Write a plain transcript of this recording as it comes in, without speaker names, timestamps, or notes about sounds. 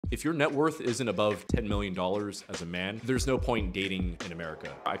If your net worth isn't above $10 million as a man, there's no point dating in America.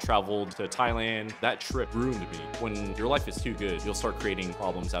 I traveled to Thailand. That trip ruined me. When your life is too good, you'll start creating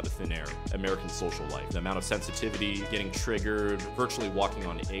problems out of thin air. American social life, the amount of sensitivity, getting triggered, virtually walking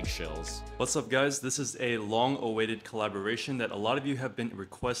on eggshells. What's up, guys? This is a long-awaited collaboration that a lot of you have been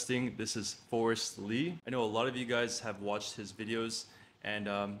requesting. This is Forrest Lee. I know a lot of you guys have watched his videos, and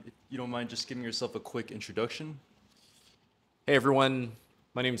if you don't mind just giving yourself a quick introduction. Hey everyone,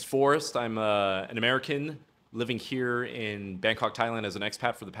 my name's Forrest. I'm an American living here in Bangkok, Thailand as an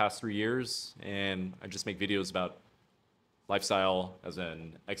expat for the past 3 years, and I just make videos about lifestyle as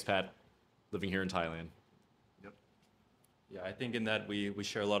an expat living here in Thailand. Yep. Yeah, I think in that we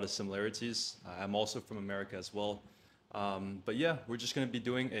share a lot of similarities. I'm also from America as well. But yeah, we're just going to be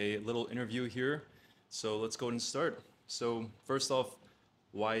doing a little interview here. So let's go ahead and start. So first off,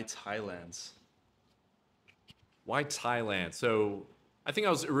 why Thailand? Why Thailand? So I think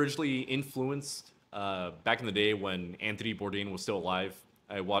I was originally influenced back in the day when Anthony Bourdain was still alive.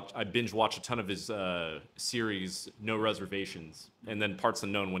 I binge watched a ton of his series, No Reservations, and then Parts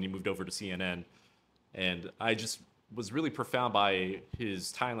Unknown when he moved over to CNN. And I just was really profound by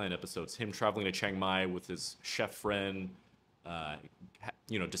his Thailand episodes, him traveling to Chiang Mai with his chef friend,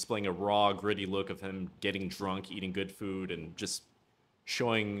 displaying a raw, gritty look of him getting drunk, eating good food, and just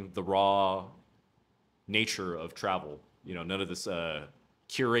showing the raw nature of travel. None of this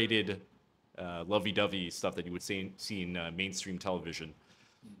curated, lovey-dovey stuff that you would see in mainstream television.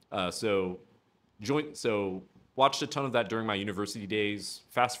 So watched a ton of that during my university days.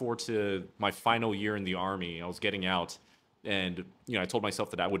 Fast forward to my final year in the Army, I was getting out, and I told myself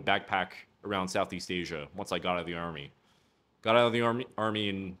that I would backpack around Southeast Asia once I got out of the Army. Got out of the Army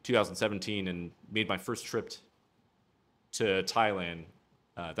in 2017 and made my first trip to Thailand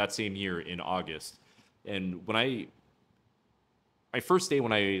that same year in August. And my first day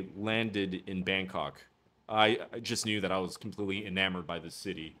when I landed in Bangkok, I just knew that I was completely enamored by this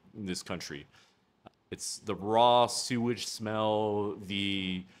city, this country. It's the raw sewage smell,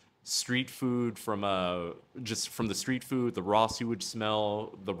 the street food from the street food, the raw sewage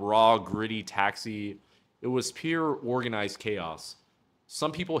smell, the raw gritty taxi. It was pure organized chaos.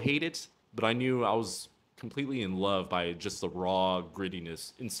 Some people hate it, but I knew I was completely in love by just the raw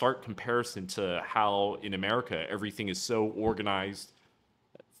grittiness, in stark comparison to how in America everything is so organized,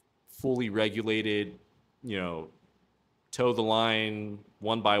 fully regulated, toe the line,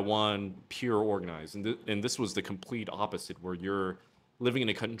 one by one, pure organized. And this was the complete opposite, where you're living in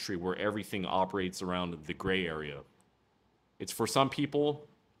a country where everything operates around the gray area. It's for some people,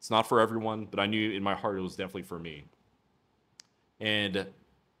 it's not for everyone, but I knew in my heart it was definitely for me. And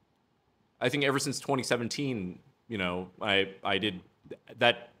I think ever since 2017, I did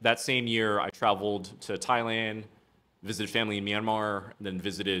that same year. I traveled to Thailand, visited family in Myanmar, and then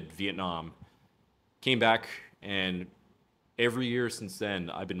visited Vietnam. Came back, and every year since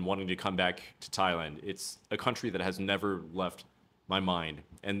then, I've been wanting to come back to Thailand. It's a country that has never left my mind,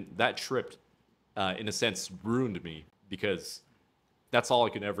 and that trip, in a sense, ruined me, because that's all I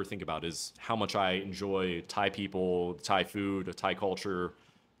could ever think about is how much I enjoy Thai people, Thai food, Thai culture.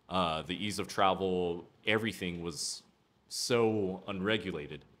 The ease of travel, everything was so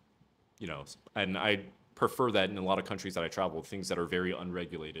unregulated, and I prefer that in a lot of countries that I travel, things that are very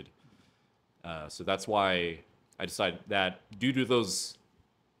unregulated. So that's why I decided that due to those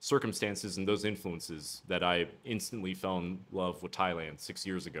circumstances and those influences that I instantly fell in love with Thailand 6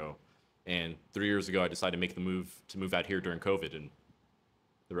 years ago. And 3 years ago, I decided to make the move to move out here during COVID, and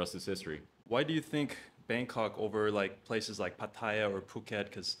the rest is history. Why do you think Bangkok over like places like Pattaya or Phuket?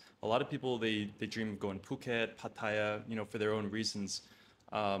 Because a lot of people they dream of going Phuket, Pattaya, for their own reasons.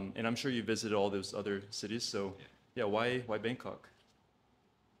 And I'm sure you visited all those other cities. So yeah, why Bangkok?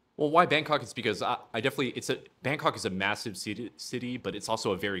 Well, why Bangkok is because Bangkok is a massive city, but it's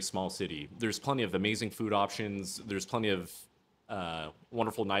also a very small city. There's plenty of amazing food options. There's plenty of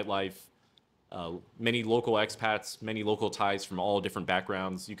wonderful nightlife. Many local expats, many local Thais from all different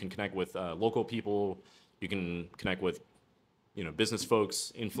backgrounds. You can connect with local people. You can connect with, business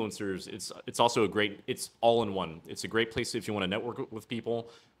folks, influencers. It's also it's all in one. It's a great place if you want to network with people.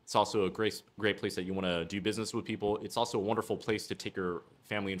 It's also a great place that you want to do business with people. It's also a wonderful place to take your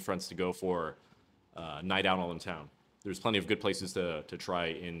family and friends to go for a night out all in town. There's plenty of good places to try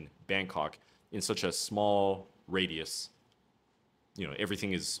in Bangkok in such a small radius.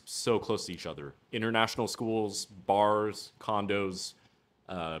 Everything is so close to each other. International schools, bars, condos,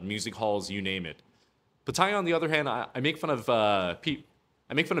 music halls, you name it. Pattaya, on the other hand, I make fun of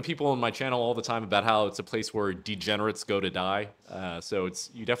people on my channel all the time about how it's a place where degenerates go to die. So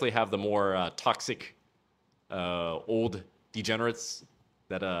you definitely have the more toxic, old degenerates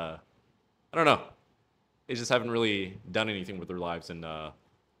that I don't know. They just haven't really done anything with their lives. And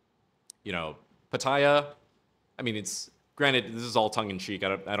you know, Pattaya. I mean, it's granted this is all tongue in cheek.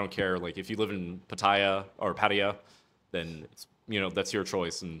 I don't care. Like if you live in Pattaya or Pattaya, then it's, that's your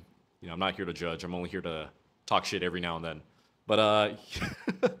choice. And I'm not here to judge. I'm only here to talk shit every now and then. But I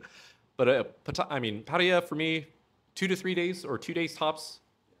mean, Pattaya for me, 2 to 3 days or 2 days tops,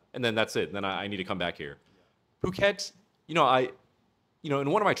 and then that's it. Then I need to come back here. Phuket, in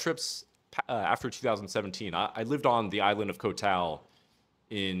one of my trips after 2017, I lived on the island of Koh Tao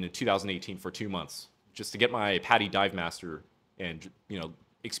in 2018 for 2 months just to get my PADI dive master and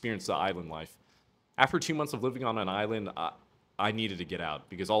experience the island life. After 2 months of living on an island, I needed to get out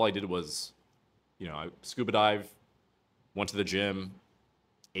because all I did was, I scuba dive, went to the gym,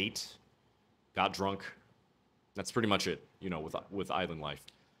 ate, got drunk. That's pretty much it, with island life.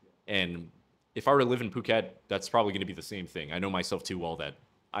 And if I were to live in Phuket, that's probably going to be the same thing. I know myself too well that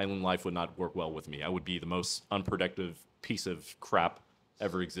island life would not work well with me. I would be the most unproductive piece of crap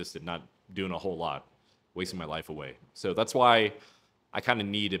ever existed, not doing a whole lot, wasting my life away. So that's why I kind of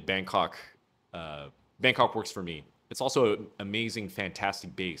need a Bangkok. Bangkok works for me. It's also an amazing,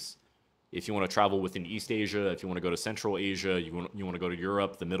 fantastic base. If you want to travel within East Asia, if you want to go to Central Asia, you want to go to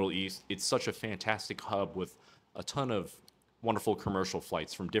Europe, the Middle East, it's such a fantastic hub with a ton of wonderful commercial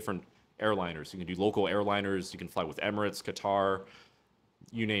flights from different airliners. You can do local airliners. You can fly with Emirates, Qatar,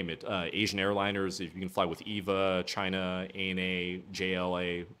 you name it. Asian airliners. If you can fly with EVA, China, ANA,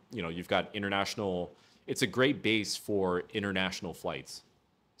 JLA. You've got international. It's a great base for international flights.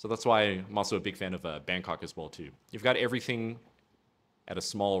 So that's why I'm also a big fan of Bangkok as well too. You've got everything at a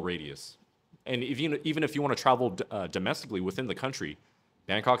small radius. And even if you want to travel domestically within the country,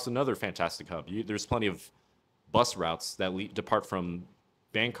 Bangkok's another fantastic hub. There's plenty of bus routes that depart from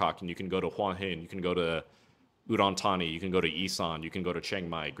Bangkok, and you can go to Hua Hin, you can go to Udon Thani, you can go to Isan, you can go to Chiang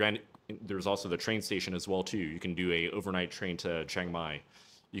Mai. Granted, there's also the train station as well too. You can do a overnight train to Chiang Mai.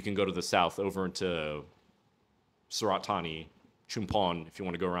 You can go to the south over into Surat Thani, Chumpon, if you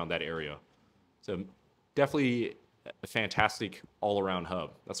want to go around that area. So definitely a fantastic all-around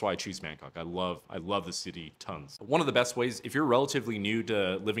hub. That's why I choose Bangkok. I love the city tons. One of the best ways, if you're relatively new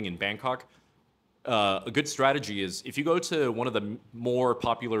to living in Bangkok, a good strategy is if you go to one of the more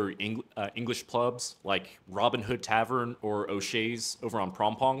popular English pubs like Robin Hood Tavern or O'Shea's over on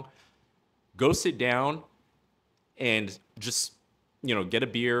Prompong, go sit down and just get a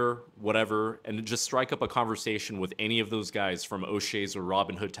beer, whatever, and just strike up a conversation with any of those guys from O'Shea's or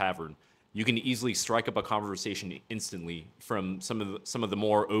Robin Hood Tavern. You can easily strike up a conversation instantly from some of the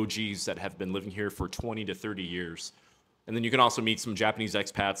more OGs that have been living here for 20 to 30 years. And then you can also meet some Japanese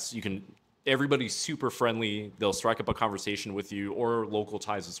expats. Everybody's super friendly. They'll strike up a conversation with you, or local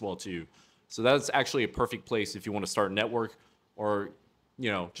ties as well too. So that's actually a perfect place if you want to start a network or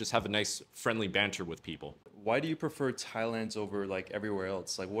just have a nice friendly banter with people. Why do you prefer Thailand over like everywhere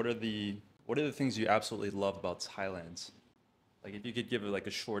else? Like what are the things you absolutely love about Thailand? Like if you could give it like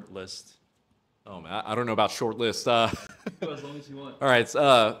a short list. Oh man, I don't know about short list. Go as long as you want. All right.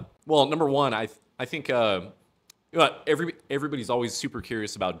 Well, number one, I think everybody's always super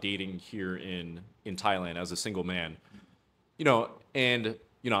curious about dating here in Thailand as a single man. And I'm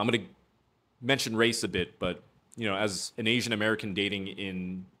gonna mention race a bit, but as an Asian American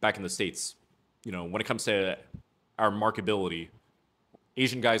dating back in the States, when it comes to our marketability,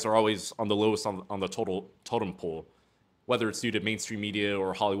 Asian guys are always on the lowest on the totem pole, whether it's due to mainstream media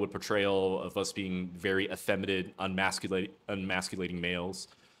or Hollywood portrayal of us being very effeminate, unmasculating males,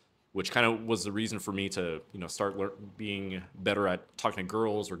 which kind of was the reason for me to start being better at talking to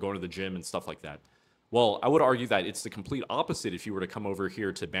girls or going to the gym and stuff like that. Well, I would argue that it's the complete opposite if you were to come over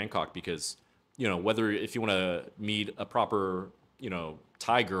here to Bangkok, because if you want to meet a proper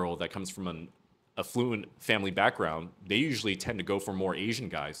Thai girl that comes from an affluent family background, they usually tend to go for more Asian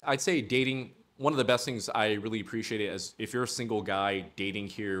guys. I'd say dating, one of the best things I really appreciate is if you're a single guy dating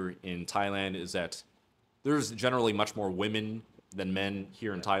here in Thailand, is that there's generally much more women than men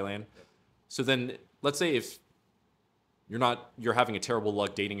here in Thailand. So then let's say if you're having a terrible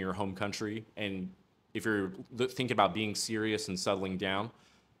luck dating your home country, and if you're thinking about being serious and settling down,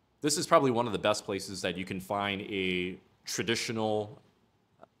 this is probably one of the best places that you can find a traditional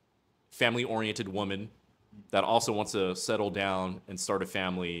family-oriented woman that also wants to settle down and start a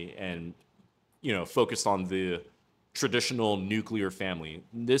family and focus on the traditional nuclear family.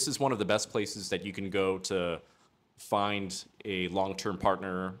 This is one of the best places that you can go to find a long-term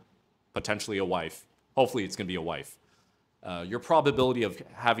partner, potentially a wife. Hopefully it's going to be a wife. Your probability of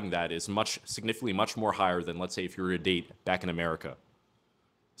having that is significantly much more higher than, let's say, if you were to date back in America.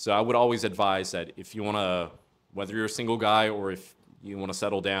 So I would always advise that if you want to, whether you're a single guy or if you want to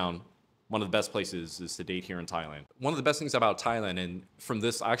settle down, one of the best places is to date here in Thailand. One of the best things about Thailand, and from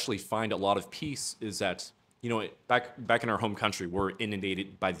this I actually find a lot of peace, is that, back in our home country, we're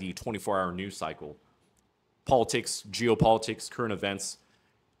inundated by the 24-hour news cycle. Politics, geopolitics, current events.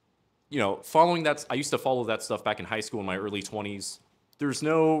 Following that, I used to follow that stuff back in high school in my early 20s. There's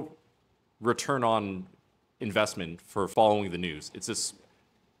no return on investment for following the news. It's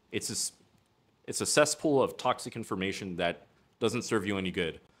a cesspool of toxic information that doesn't serve you any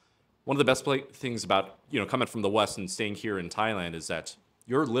good. One of the best things about, coming from the West and staying here in Thailand is that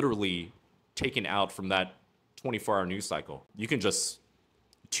you're literally taken out from that 24-hour news cycle. You can just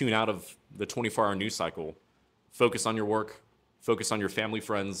tune out of the 24-hour news cycle, focus on your work, focus on your family,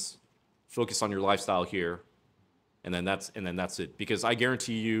 friends, focus on your lifestyle here, and then that's it. Because I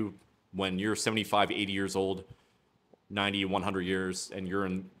guarantee you, when you're 75, 80 years old, 90, 100 years, and you're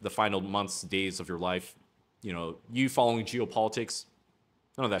in the final months, days of your life, you following geopolitics,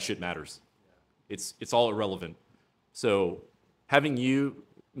 none of that shit matters. It's all irrelevant. So having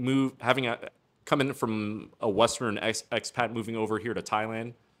come in from a Western expat moving over here to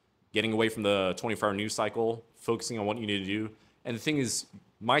Thailand, getting away from the 24-hour news cycle, focusing on what you need to do. And the thing is,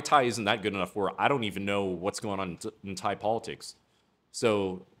 my Thai isn't that good enough where I don't even know what's going on in Thai politics.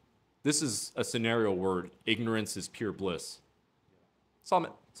 So this is a scenario where ignorance is pure bliss. It's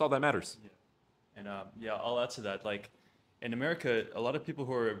all that matters. Yeah. And I'll add to that. Like in America, a lot of people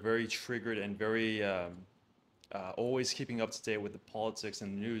who are very triggered and very always keeping up to date with the politics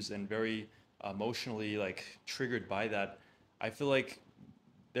and the news and very emotionally like triggered by that, I feel like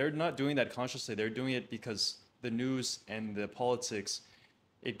they're not doing that consciously. They're doing it because the news and the politics,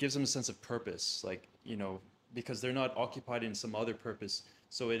 it gives them a sense of purpose, like, because they're not occupied in some other purpose.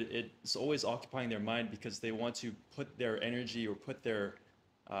 So it's always occupying their mind because they want to put their energy or put their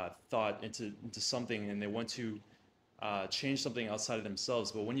thought into something, and they want to change something outside of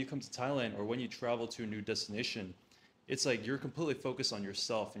themselves. But when you come to Thailand or when you travel to a new destination, it's like you're completely focused on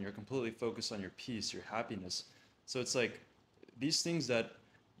yourself and you're completely focused on your peace, your happiness. So it's like these things that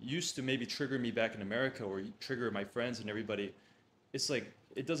used to maybe trigger me back in America or trigger my friends and everybody, it's like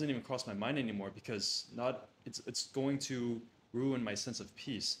it doesn't even cross my mind anymore because it's going to ruin my sense of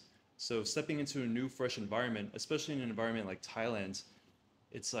peace. So stepping into a new, fresh environment, especially in an environment like Thailand,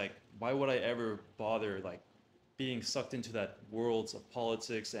 it's like, why would I ever bother like being sucked into that world of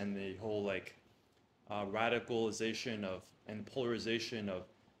politics and the whole like radicalization of and polarization of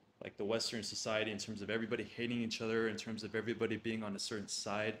like the Western society in terms of everybody hating each other, in terms of everybody being on a certain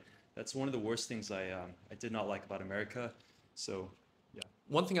side. That's one of the worst things I did not like about America. So, yeah.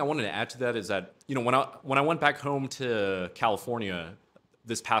 One thing I wanted to add to that is that, when I went back home to California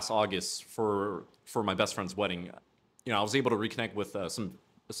this past August for my best friend's wedding, I was able to reconnect with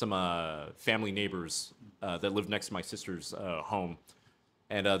some family neighbors that lived next to my sister's home,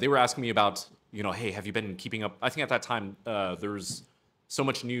 and they were asking me about, hey, have you been keeping up? I think at that time there's so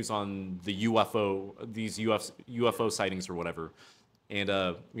much news on the UFO sightings or whatever,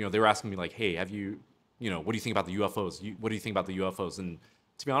 and they were asking me like, hey, have you, what do you think about the UFOs? What do you think about the UFOs? And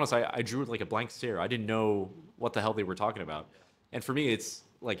to be honest, I drew like a blank stare. I didn't know what the hell they were talking about, and for me, it's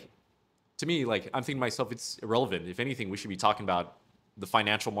like, to me, like I'm thinking to myself, it's irrelevant. If anything, we should be talking about the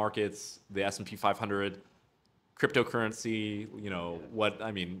financial markets, the S&P 500, cryptocurrency,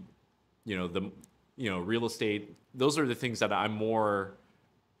 real estate. Those are the things that I'm more,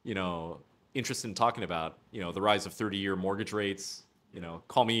 interested in talking about. The rise of 30-year mortgage rates.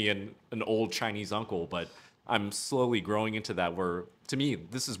 Call me an old Chinese uncle, but I'm slowly growing into that where, to me,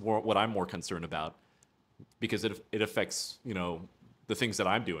 this is what I'm more concerned about because it affects, the things that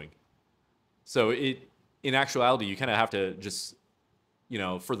I'm doing. So in actuality, you kind of have to just,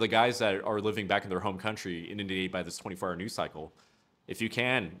 for the guys that are living back in their home country, inundated by this 24-hour news cycle, if you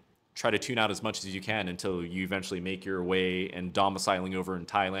can, try to tune out as much as you can until you eventually make your way and domiciling over in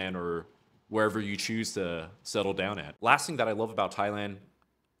Thailand or wherever you choose to settle down at. Last thing that I love about Thailand,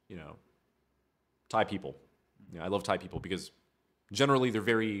 Thai people. I love Thai people because generally they're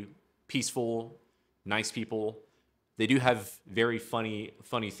very peaceful, nice people. They do have very funny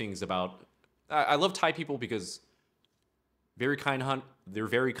things about. I love Thai people because they're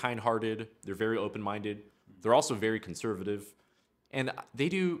very kind-hearted, they're very open-minded, they're also very conservative, and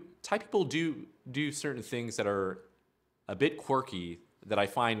Thai people do certain things that are a bit quirky that I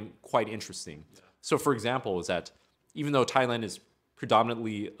find quite interesting. Yeah. So for example, is that even though Thailand is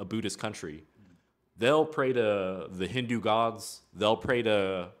predominantly a Buddhist country, they'll pray to the Hindu gods, they'll pray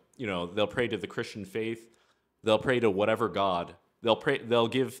to the Christian faith, they'll pray to whatever god. They'll pray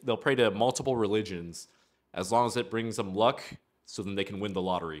to multiple religions as long as it brings them luck so then they can win the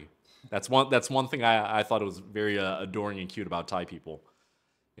lottery. That's one thing I thought it was very adoring and cute about Thai people.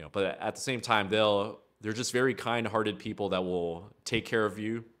 But at the same time, they're just very kind-hearted people that will take care of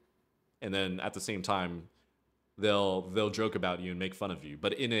you, and then at the same time, they'll joke about you and make fun of you,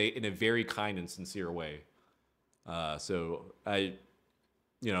 but in a very kind and sincere way. So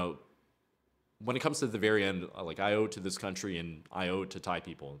you know, when it comes to the very end, like I owe it to this country and I owe it to Thai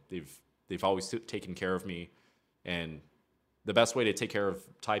people. They've always taken care of me, and the best way to take care of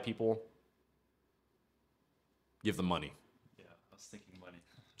Thai people, give them money. Yeah, I was thinking money.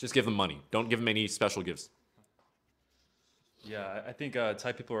 Just give them money. Don't give them any special gifts. Yeah, I think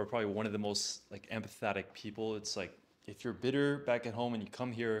Thai people are probably one of the most like empathetic people. It's like if you're bitter back at home and you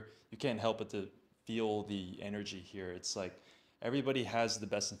come here, you can't help but to feel the energy here. It's like everybody has the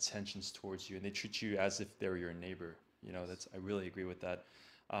best intentions towards you, and they treat you as if they're your neighbor. That's I really agree with that.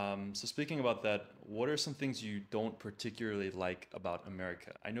 So speaking about that, what are some things you don't particularly like about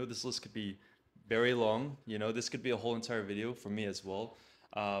America? I know this list could be very long. This could be a whole entire video for me as well.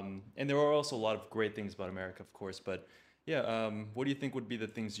 And there are also a lot of great things about America, of course. But yeah, what do you think would be the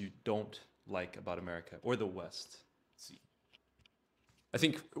things you don't like about America or the West? See, I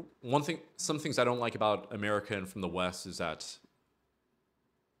think some things I don't like about America and from the West is that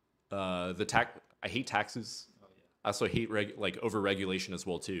the tax. I hate taxes. Oh yeah. I also hate like overregulation as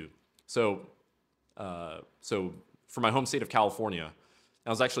well too. So for my home state of California, I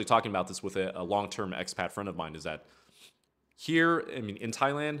was actually talking about this with a long-term expat friend of mine. Is that here? I mean, in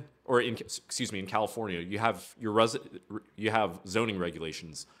Thailand or in California, you have zoning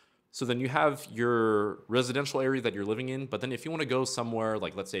regulations. So then you have your residential area that you're living in, but then if you want to go somewhere,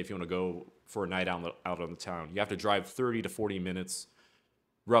 like let's say if you want to go for a night out on the town, you have to drive 30 to 40 minutes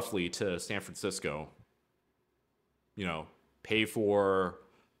roughly to San Francisco. Pay for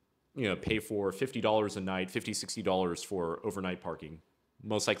 $50 a night, $50, $60 for overnight parking,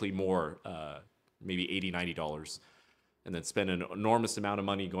 most likely more, maybe $80, $90, and then spend an enormous amount of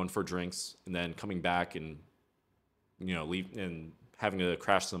money going for drinks and then coming back and leave and having to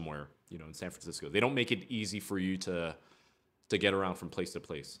crash somewhere, in San Francisco. They don't make it easy for you to get around from place to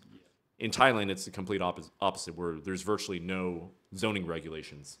place. Yeah. In Thailand, it's the complete opposite, where there's virtually no zoning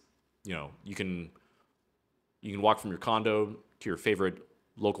regulations. You can walk from your condo to your favorite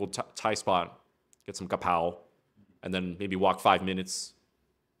local Thai spot, get some kapow, and then maybe walk 5 minutes,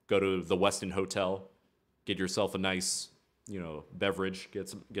 go to the Westin Hotel, get yourself a nice, beverage, get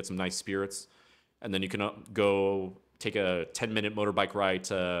some nice spirits, and then you can go take a 10-minute motorbike ride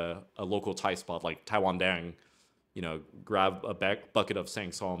to a local Thai spot like Taiwan Dang, grab a bucket of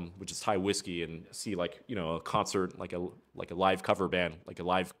Sang Som, which is Thai whiskey, and see a concert, like a live cover band, like a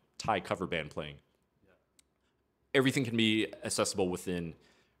live Thai cover band playing. Yeah. Everything can be accessible within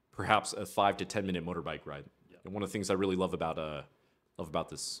perhaps a 5 to 10 minute motorbike ride. Yeah. And one of the things I really love about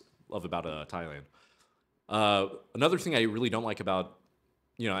Thailand. Another thing I really don't like about,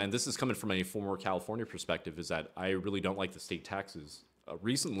 and this is coming from a former California perspective, is that I really don't like the state taxes.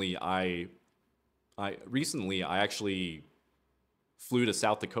 Recently, I actually flew to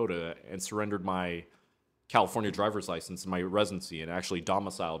South Dakota and surrendered my California driver's license and my residency, and actually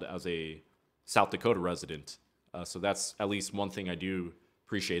domiciled as a South Dakota resident. So that's at least one thing I do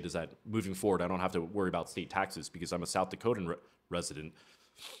appreciate, is that moving forward, I don't have to worry about state taxes because I'm a South Dakotan resident.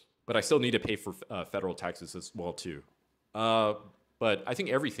 But I still need to pay for federal taxes as well too. But I think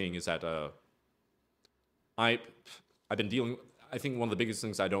everything is that I've been dealing. I think one of the biggest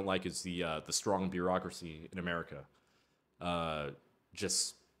things I don't like is the strong bureaucracy in America.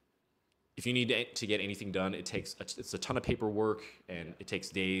 Just if you need to get anything done, it's a ton of paperwork, and it takes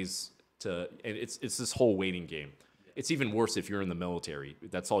days and it's this whole waiting game. It's even worse if you're in the military.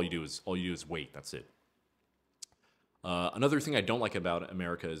 That's all you do is wait. That's it. Another thing I don't like about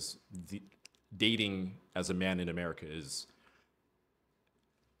America is dating as a man in America is,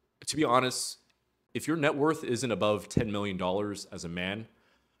 to be honest, if your net worth isn't above $10 million as a man,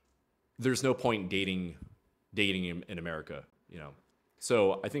 there's no point in dating in America.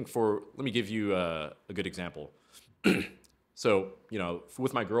 So I think let me give you a good example. So,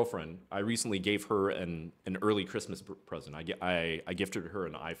 with my girlfriend, I recently gave her an early Christmas present. I gifted her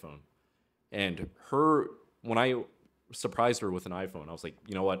an iPhone. And when I surprised her with an iPhone, I was like,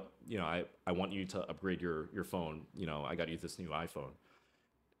 you know what? I want you to upgrade your phone. I got you this new iPhone.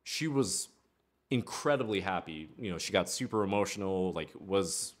 She was incredibly happy. She got super emotional, like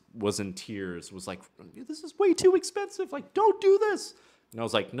was in tears, was like, this is way too expensive. Like, don't do this. And I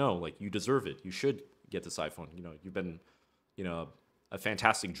was like, no, like, you deserve it. You should get this iPhone. You've been, a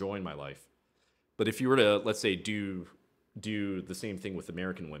fantastic joy in my life. But if you were to, let's say, do the same thing with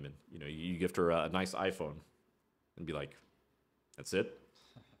American women, you gift her a nice iPhone and be like, that's it.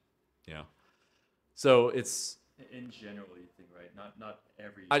 Yeah. So it's In general, you think, right? Not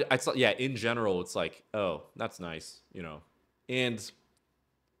every. yeah, in general, it's like, oh, that's nice, and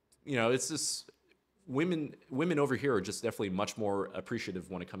it's just women over here are just definitely much more appreciative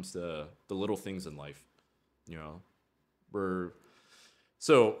when it comes to the little things in life. You know, we're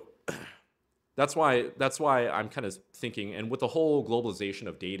so that's why I'm kind of thinking, and with the whole globalization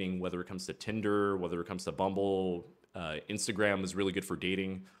of dating, whether it comes to Tinder, whether it comes to Bumble, Instagram is really good for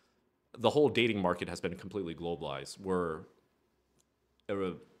dating. The whole dating market has been completely globalized, where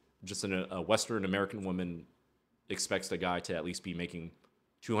a, just a Western American woman expects a guy to at least be making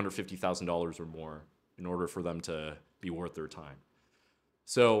 $250,000 or more in order for them to be worth their time.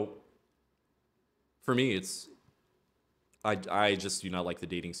 So for me, I just do not like the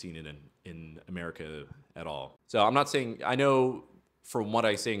dating scene in America at all. So I'm not saying, I know from what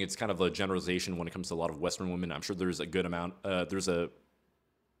I'm saying, it's kind of a generalization when it comes to a lot of Western women. I'm sure there's a good amount, there's a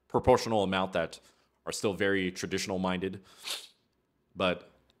proportional amount that are still very traditional minded. But,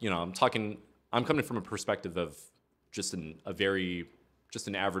 I'm coming from a perspective of just just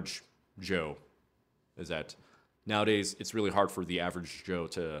an average Joe, is that nowadays it's really hard for the average Joe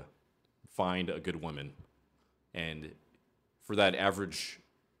to find a good woman. And for that average,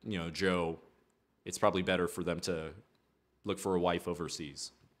 Joe, it's probably better for them to look for a wife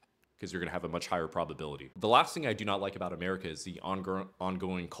overseas because you're going to have a much higher probability. The last thing I do not like about America is the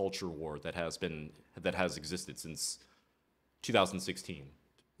ongoing culture war that has existed since 2016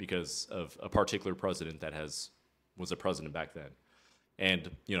 because of a particular president that was a president back then.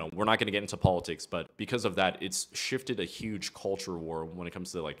 And, we're not going to get into politics, but because of that, it's shifted a huge culture war when it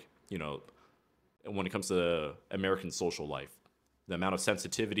comes to when it comes to American social life. The amount of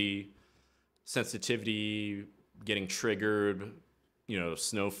sensitivity, getting triggered,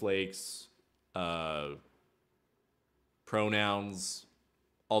 snowflakes, pronouns,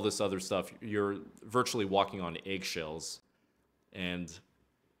 all this other stuff. You're virtually walking on eggshells. And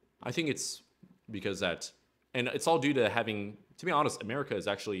I think it's because and it's all due to to be honest, America is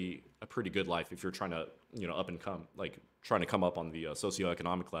actually a pretty good life if you're trying to, up and come, trying to come up on the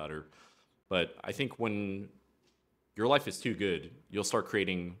socioeconomic ladder. But I think when your life is too good, you'll start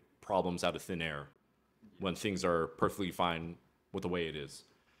creating problems out of thin air when things are perfectly fine with the way it is.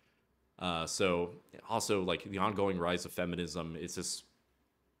 So also the ongoing rise of feminism, it's just,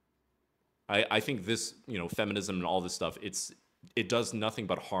 I think this, feminism and all this stuff, it does nothing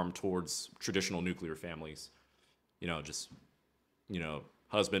but harm towards traditional nuclear families. Just,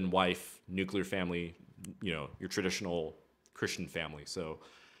 husband, wife, nuclear family, your traditional Christian family. So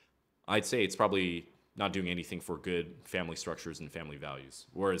I'd say it's probably not doing anything for good family structures and family values.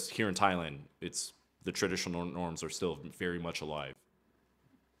 Whereas here in Thailand, the traditional norms are still very much alive.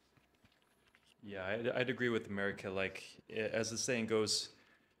 Yeah, I'd agree with America. As the saying goes,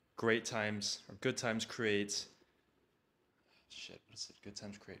 great times or good times create. Shit, what is it? Good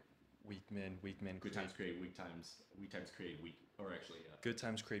times create weak men. Weak men Good create. times create weak times. Weak times create weak, or actually, yeah. Good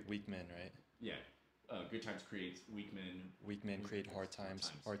times create weak men, right? Yeah. Good times create weak men. Weak men create hard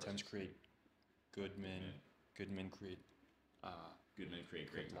times. Hard times create good men. Good men create. Good men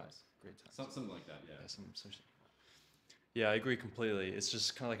create great times. Great times. Something like that, yeah. Yeah, I agree completely. It's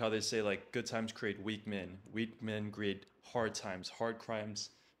just kind of like how they say, good times create weak men. Weak men create hard times. Hard crimes.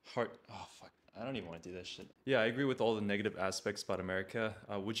 Oh, fuck. I don't even want to do that shit. Yeah, I agree with all the negative aspects about America.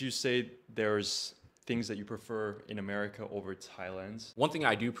 Would you say there's things that you prefer in America over Thailand? One thing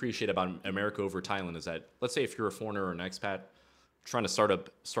I do appreciate about America over Thailand is that, let's say if you're a foreigner or an expat trying to start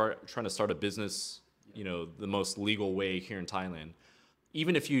a business, the most legal way here in Thailand,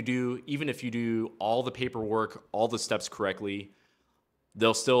 even if you do all the paperwork, all the steps correctly,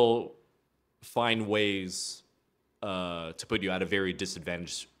 they'll still find ways to put you at a very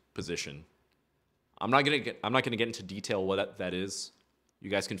disadvantaged position. I'm not gonna get into detail what that is.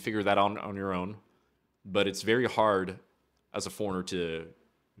 You guys can figure that out on your own. But it's very hard as a foreigner to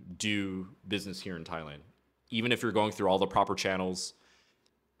do business here in Thailand. Even if you're going through all the proper channels,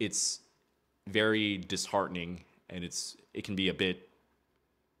 it's very disheartening, and it can be a bit,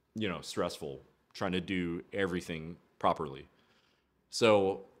 stressful trying to do everything properly.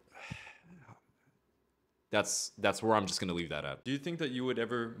 So that's where I'm just going to leave that at. Do you think that you would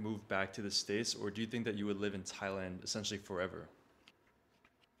ever move back to the States, or do you think that you would live in Thailand essentially forever?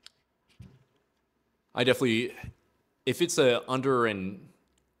 I definitely, if it's under an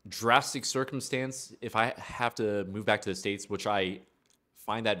drastic circumstance, if I have to move back to the States, which I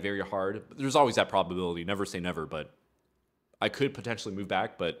find that very hard, there's always that probability, never say never, but I could potentially move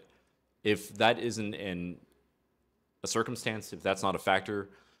back. But if that isn't a circumstance, if that's not a factor,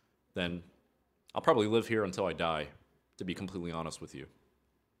 then I'll probably live here until I die, to be completely honest with you.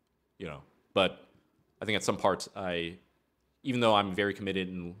 you know. But I think at some parts, even though I'm very committed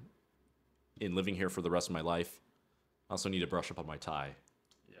in living here for the rest of my life, I also need to brush up on my Thai.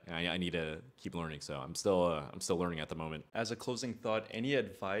 Yeah. And I need to keep learning. So I'm still learning at the moment. As a closing thought, any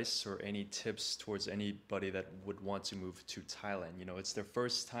advice or any tips towards anybody that would want to move to Thailand? You know, it's their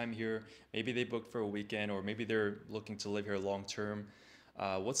first time here. Maybe they booked for a weekend, or maybe they're looking to live here long term.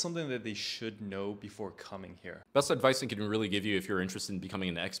 What's something that they should know before coming here? Best advice I can really give you if you're interested in becoming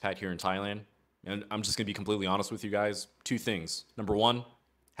an expat here in Thailand, and I'm just gonna be completely honest with you guys, two things. Number one,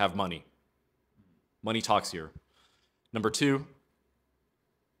 have money. Money talks here. Number two,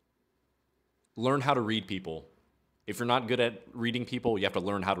 learn how to read people. If you're not good at reading people, you have to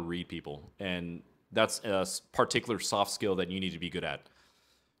learn how to read people. And that's a particular soft skill that you need to be good at.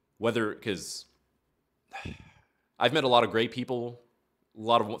 Because I've met a lot of great people, a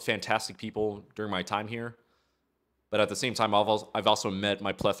lot of fantastic people during my time here. But at the same time, I've also met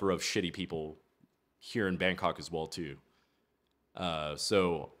my plethora of shitty people here in Bangkok as well, too.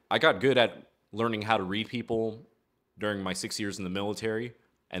 So I got good at learning how to read people during my 6 years in the military.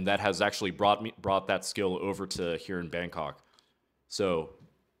 And that has actually brought that skill over to here in Bangkok. So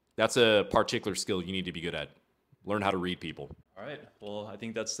that's a particular skill you need to be good at. Learn how to read people. All right. Well, I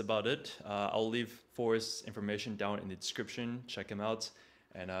think that's about it. I'll leave Forrest's information down in the description. Check him out.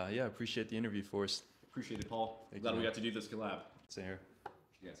 And yeah, appreciate the interview, Forrest. Appreciate it, Paul. Thank Glad you. we got to do this collab. Same here.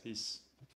 Yes. Peace.